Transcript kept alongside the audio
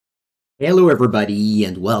Hello everybody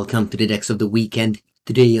and welcome to the Decks of the Weekend.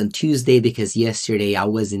 Today on Tuesday because yesterday I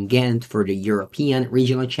was in Ghent for the European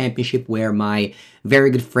Regional Championship where my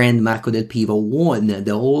very good friend Marco Del Pivo won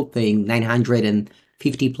the whole thing,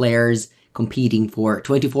 950 players competing for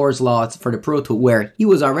 24 slots for the Pro Tour where he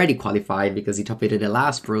was already qualified because he top 8 the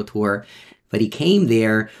last Pro Tour, but he came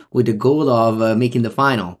there with the goal of making the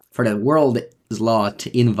final for the World slot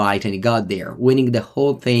invite and he got there, winning the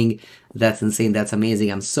whole thing. That's insane. That's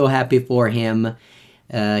amazing. I'm so happy for him.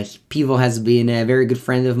 Pivo has been a very good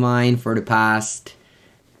friend of mine for the past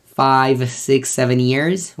 5, 6, 7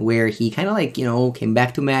 years, where he kind of came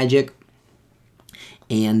back to Magic.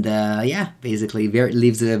 And yeah, basically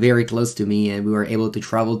lives very close to me, and we were able to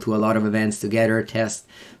travel to a lot of events together, test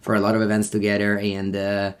for a lot of events together,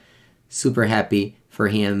 and super happy for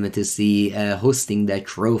him to see hosting that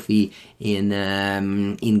trophy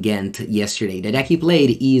in Ghent yesterday. The deck he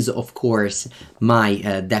played is, of course,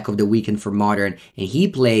 my deck of the weekend for Modern, and he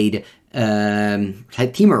played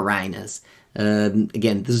Timo Reynes.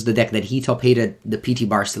 Again, this is the deck that he top 8 the PT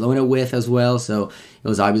Barcelona with as well, so it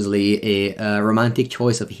was obviously a romantic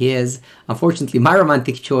choice of his. Unfortunately, my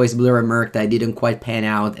romantic choice, Blur and Murktide, didn't quite pan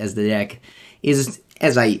out as the deck is,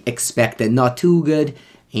 as I expected, not too good,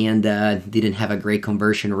 and didn't have a great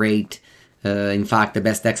conversion rate. In fact, the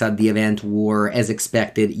best decks at the event were, as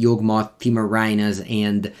expected, Yawgmoth, Timo Reynes,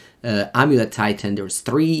 and Amulet Titan. There was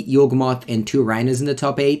 3 Yawgmoth and 2 Reynes in the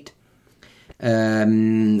top 8,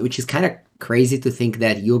 which is kind of crazy to think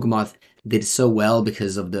that Yawgmoth did so well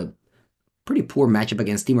because of the pretty poor matchup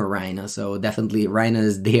against Timo Reynes, so definitely Reynes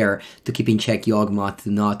is there to keep in check Yawgmoth to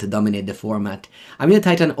not dominate the format. Amulet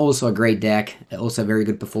Titan also a great deck, also a very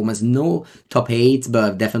good performance. No top 8s,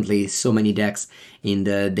 but definitely so many decks in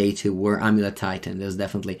the day 2 were Amulet Titan. There's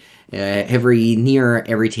definitely near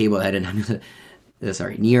every table had an Amulet.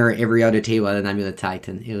 Near every other table had an Amulet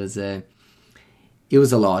Titan. It was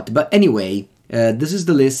a lot, but anyway, this is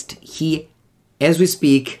the list. As we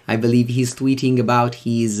speak, I believe he's tweeting about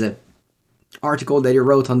his article that he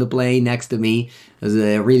wrote on the plane next to me, because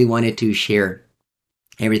I really wanted to share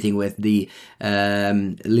everything with the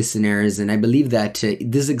listeners, and I believe that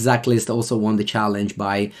this exact list also won the challenge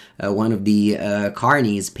by one of the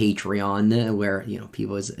Carney's Patreon, where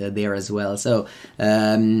people is there as well. So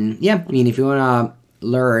yeah, I mean, if you want to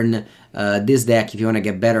learn this deck, if you want to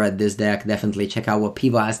get better at this deck, definitely check out what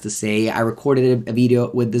Pivo has to say. I recorded a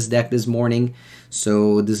video with this deck this morning,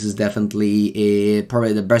 so this is definitely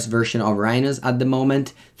probably the best version of Reynes at the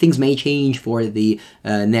moment. Things may change for the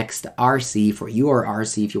next RC, for your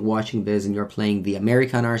RC, if you're watching this and you're playing the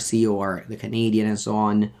American RC or the Canadian and so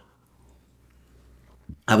on.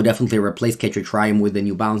 I would definitely replace Catch a Triumph with the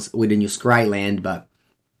new Scryland, but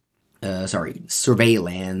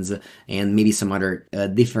Surveillance, and maybe some other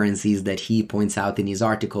differences that he points out in his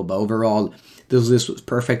article. But overall, this was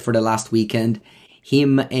perfect for the last weekend.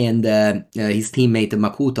 Him and his teammate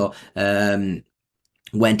Makuto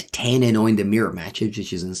went 10-0 in the mirror matches,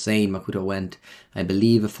 which is insane. Makuto went, I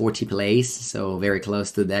believe, 40th place, so very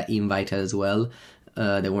close to that invite as well.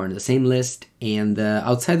 They were on the same list, and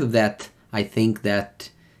outside of that, I think that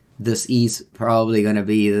this is probably going to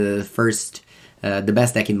be the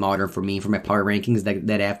best deck in Modern for me, for my power rankings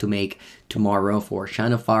that I have to make tomorrow for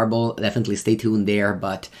Shadow Fireball. Definitely stay tuned there,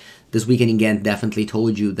 but this weekend again definitely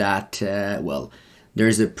told you that, well,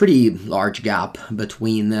 there's a pretty large gap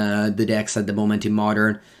between the decks at the moment in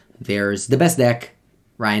Modern. There's the best deck,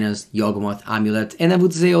 Reynes, Yawgmoth, Amulet, and I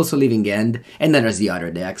would say also Living End, and then there's the other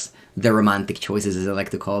decks, the romantic choices as I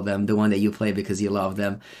like to call them, the one that you play because you love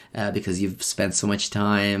them, because you've spent so much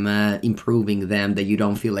time improving them that you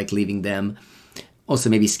don't feel like leaving them. Also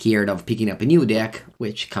maybe scared of picking up a new deck,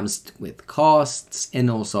 which comes with costs and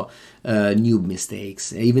also noob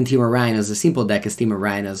mistakes. Even Timo Reynes, a simple deck as Timo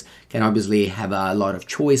Reynes, can obviously have a lot of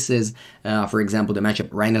choices. For example, the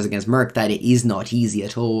matchup Reynes against Murktide is not easy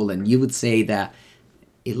at all, and you would say that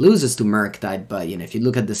it loses to Murktide, but if you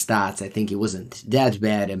look at the stats, I think it wasn't that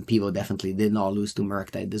bad, and people definitely did not lose to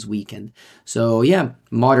Murktide this weekend. So yeah,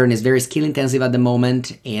 Modern is very skill intensive at the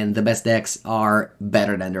moment, and the best decks are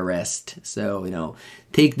better than the rest. So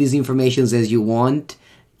take these informations as you want,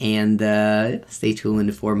 and stay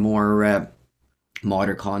tuned for more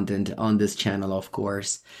Modern content on this channel, of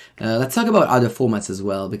course. Let's talk about other formats as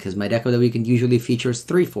well, because my deck of the weekend usually features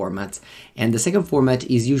 3 formats, and the second format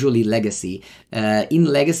is usually Legacy. In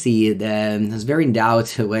Legacy, I was very in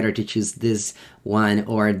doubt whether to choose this one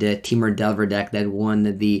or the Timur Delver deck that won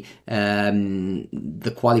the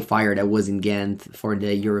qualifier that was in Ghent for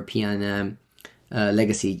the European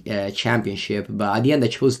Legacy Championship, but at the end I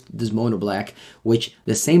chose this mono black, which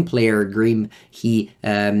the same player, Grim, he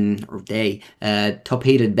or they top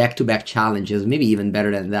 8'd back-to-back challenges, maybe even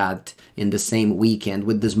better than that, in the same weekend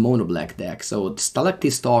with this mono black deck. So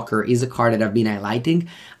Stalactite Stalker is a card that I've been highlighting.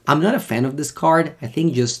 I'm not a fan of this card. I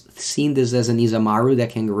think just seeing this as an Izamaru that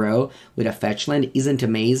can grow with a fetch land isn't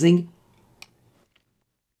amazing.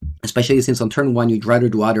 Especially since on turn 1 you'd rather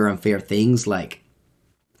do other unfair things like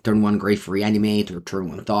turn 1 Great for Reanimate or turn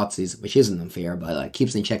 1 Thoughtseize, which isn't unfair, but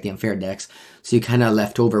keeps in check the unfair decks. So you kind of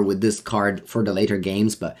left over with this card for the later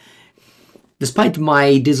games, but despite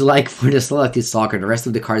my dislike for the Stalactite Stalker, the rest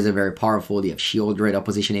of the cards are very powerful. You have Shieldred,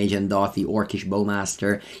 Opposition Agent, Dothy, Orcish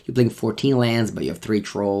Bowmaster. You're playing 14 lands, but you have 3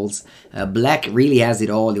 Trolls. Black really has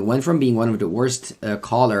it all. It went from being one of the worst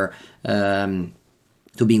color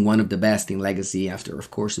to being one of the best in Legacy after,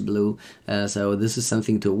 of course, Blue. So this is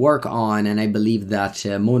something to work on, and I believe that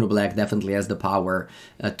Mono Black definitely has the power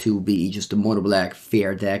to be just a Mono Black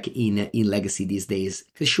fair deck in Legacy these days.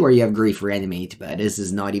 Because sure, you have Grief Reanimate, but this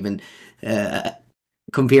is not even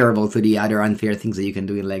comparable to the other unfair things that you can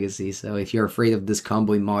do in Legacy. So if you're afraid of this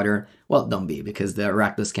combo in Modern, well, don't be, because the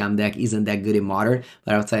Rakdos Scam deck isn't that good in Modern,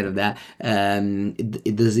 but outside of that,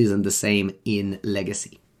 this isn't the same in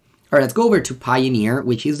Legacy. Alright, let's go over to Pioneer,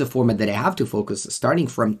 which is the format that I have to focus starting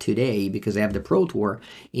from today because I have the Pro Tour.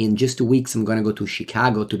 In just 2 weeks, I'm going to go to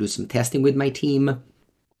Chicago to do some testing with my team.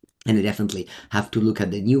 And I definitely have to look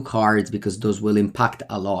at the new cards because those will impact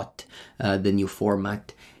a lot the new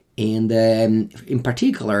format. And in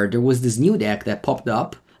particular, there was this new deck that popped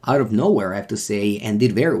up out of nowhere, I have to say, and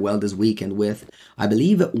did very well this weekend with, I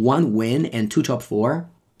believe, 1 win and 2 top 4.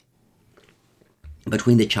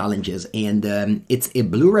 Between the challenges, and it's a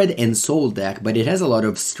blue-red and soul deck, but it has a lot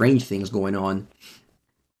of strange things going on.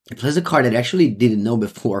 It plays a card that I actually didn't know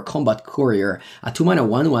before, Combat Courier, a 2-mana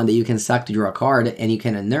 1/1 that you can sack to draw a card, and you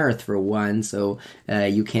can unearth for 1, so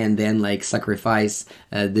you can then sacrifice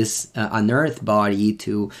this unearth body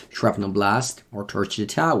to Shrapnel Blast or Torch the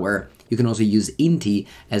Tower. You can also use Inti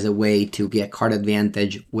as a way to get card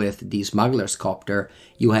advantage with the Smuggler's Copter.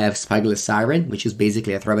 You have Spyglass Siren, which is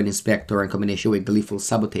basically a Threaten Inspector in combination with Gleeful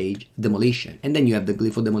Sabotage Demolition. And then you have the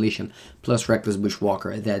Gleeful Demolition plus Reckless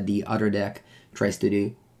Bushwalker that the other deck tries to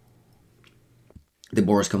do. The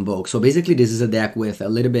Boros Convoke. So basically this is a deck with a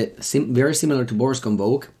little bit very similar to Boros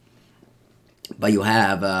Convoke, but you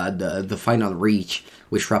have the final reach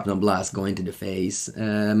with Shrapnel Blast going to the face.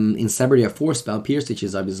 In Cyber you have Force Spell Pierce, which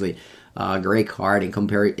is obviously a great card in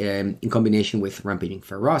combination with Rampaging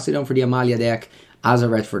Ferocidon for the Amalia deck,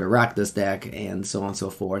 Azaret for the Rakdos deck, and so on and so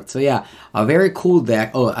forth. So yeah, a very cool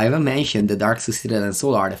deck. Oh, I haven't mentioned the Dark Succeeded and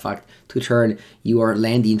Soul Artifact to turn your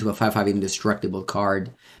land into a 5/5 indestructible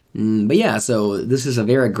card. But yeah, so this is a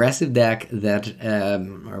very aggressive deck that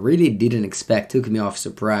I really didn't expect, took me off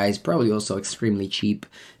surprise, probably also extremely cheap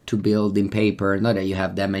to build in paper. Not that you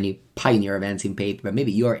have that many Pioneer events in paper, but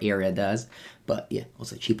maybe your area does. But yeah,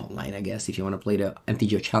 also cheap online, I guess, if you want to play the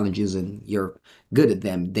MTGO challenges and you're good at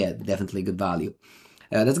them, they're definitely good value.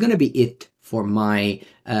 That's going to be it for my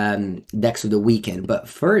decks of the weekend. But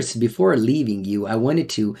first, before leaving you, I wanted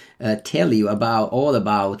to tell you all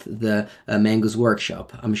about the Mango's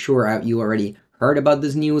Workshop. I'm sure you already heard about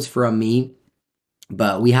this news from me,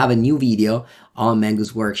 but we have a new video on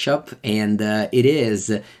Mango's Workshop, and it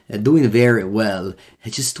is doing very well.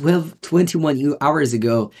 Just 21 hours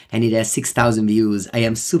ago, and it has 6,000 views. I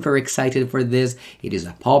am super excited for this. It is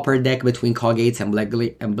a pauper deck between Coggates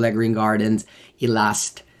and Black Green Gardens. It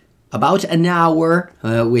lasts about an hour,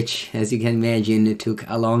 which, as you can imagine, it took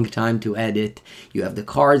a long time to edit. You have the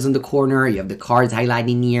cards on the corner, you have the cards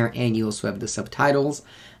highlighting here, and you also have the subtitles.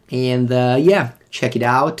 And yeah, check it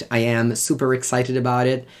out. I am super excited about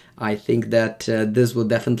it. I think that this will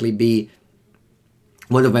definitely be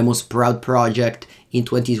one of my most proud projects in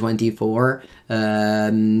 2024.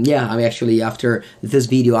 Yeah, I'm actually, after this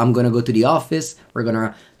video, I'm gonna go to the office. We're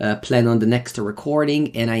gonna plan on the next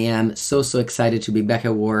recording, and I am so excited to be back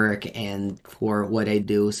at work and for what I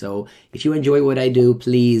do. So if you enjoy what I do,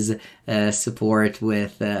 please support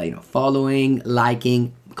with following,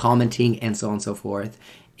 liking, commenting, and so on and so forth.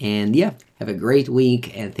 And yeah, have a great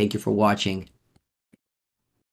week, and thank you for watching.